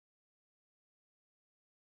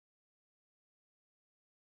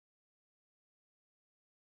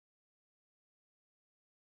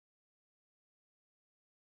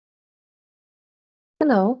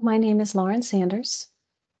Hello, my name is Lauren Sanders,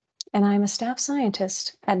 and I'm a staff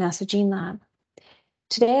scientist at NASA Gene Lab.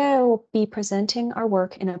 Today I will be presenting our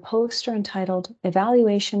work in a poster entitled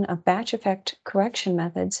Evaluation of Batch Effect Correction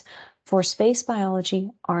Methods for Space Biology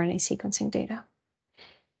RNA Sequencing Data.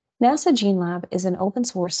 NASA Gene Lab is an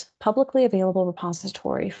open-source, publicly available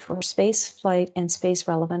repository for space flight and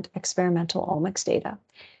space-relevant experimental omics data,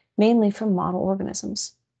 mainly from model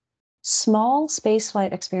organisms. Small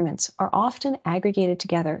spaceflight experiments are often aggregated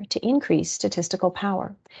together to increase statistical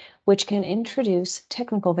power, which can introduce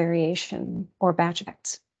technical variation or batch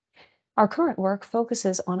effects. Our current work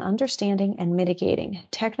focuses on understanding and mitigating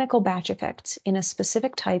technical batch effects in a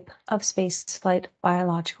specific type of spaceflight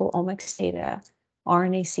biological omics data,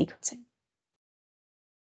 RNA sequencing.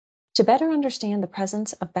 To better understand the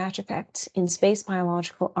presence of batch effects in space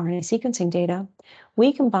biological RNA sequencing data,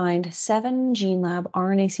 we combined 7 GeneLab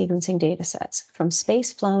RNA sequencing datasets from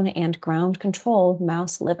space-flown and ground-controlled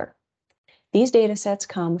mouse liver. These datasets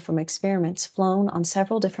come from experiments flown on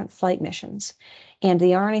several different flight missions, and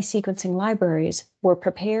the RNA sequencing libraries were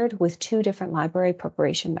prepared with 2 different library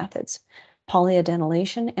preparation methods,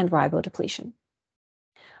 polyadenylation and ribodepletion.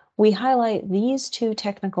 We highlight these 2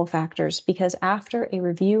 technical factors because after a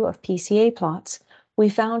review of PCA plots, we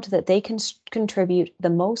found that they can contribute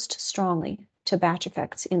the most strongly to batch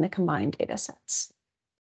effects in the combined datasets.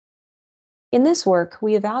 In this work,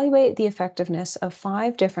 we evaluate the effectiveness of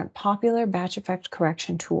 5 different popular batch effect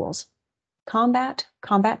correction tools: Combat,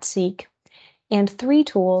 Combat-Seq, and 3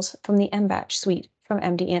 tools from the MBatch suite from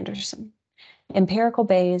MD Anderson: Empirical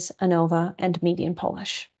Bayes, ANOVA, and Median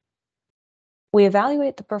Polish. We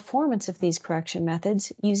evaluate the performance of these correction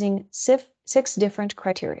methods using 6 different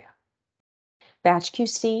criteria: batch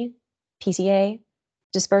QC, PCA,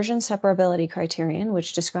 dispersion separability criterion,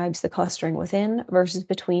 which describes the clustering within versus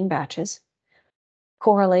between batches,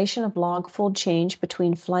 correlation of log fold change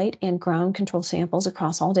between flight and ground control samples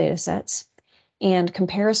across all datasets, and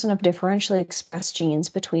comparison of differentially expressed genes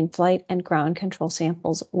between flight and ground control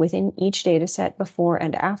samples within each dataset before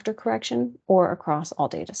and after correction or across all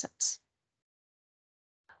datasets.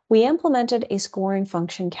 We implemented a scoring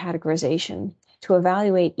function categorization to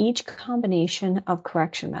evaluate each combination of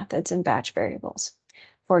correction methods and batch variables.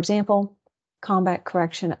 For example, combat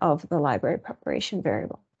correction of the library preparation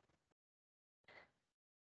variable.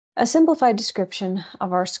 A simplified description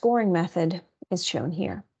of our scoring method is shown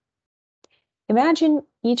here. Imagine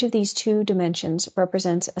each of these 2 dimensions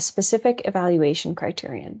represents a specific evaluation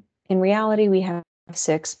criterion. In reality, we have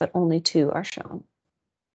 6, but only 2 are shown.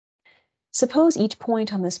 Suppose each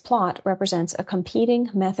point on this plot represents a competing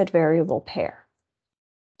method variable pair.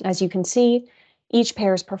 As you can see, each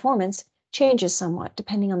pair's performance changes somewhat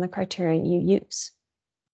depending on the criteria you use.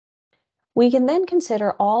 We can then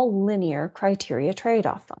consider all linear criteria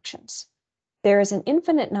trade-off functions. There is an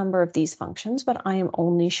infinite number of these functions, but I am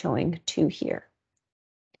only showing 2 here.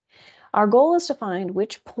 Our goal is to find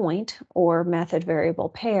which point or method variable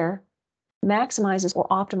pair maximizes or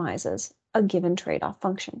optimizes a given trade-off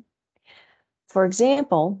function. For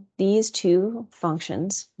example, these 2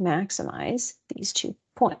 functions maximize these 2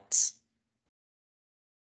 points.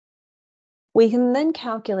 We can then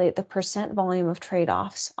calculate the percent volume of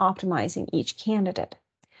trade-offs optimizing each candidate,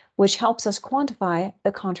 which helps us quantify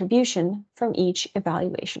the contribution from each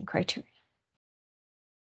evaluation criteria.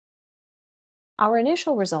 Our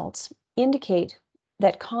initial results indicate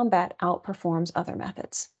that Combat outperforms other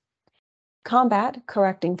methods. Combat,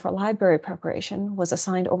 correcting for library preparation, was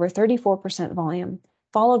assigned over 34% volume,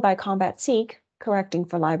 followed by Combat-Seq, correcting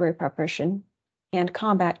for library preparation, and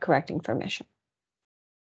Combat, correcting for mission.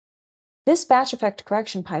 This batch effect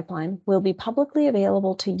correction pipeline will be publicly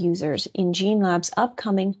available to users in GeneLab's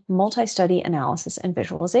upcoming multi-study analysis and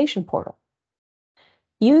visualization portal.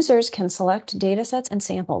 Users can select datasets and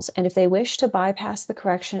samples, and if they wish to bypass the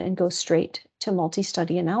correction and go straight to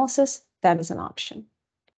multi-study analysis, that is an option.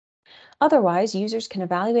 Otherwise, users can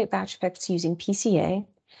evaluate batch effects using PCA,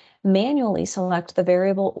 manually select the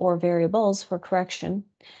variable or variables for correction,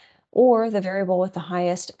 or the variable with the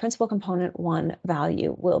highest principal component 1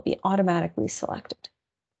 value will be automatically selected.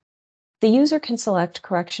 The user can select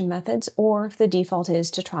correction methods, or the default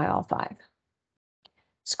is to try all 5.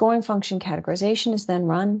 Scoring function categorization is then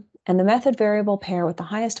run, and the method variable pair with the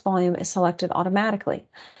highest volume is selected automatically,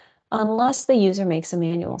 unless the user makes a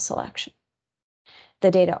manual selection. The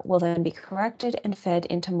data will then be corrected and fed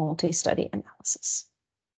into multi-study analysis.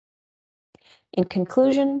 In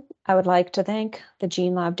conclusion, I would like to thank the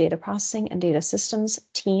GeneLab Data Processing and Data Systems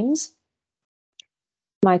teams,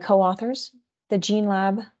 my co-authors, the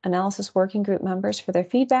GeneLab Analysis Working Group members for their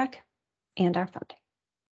feedback, and our funding.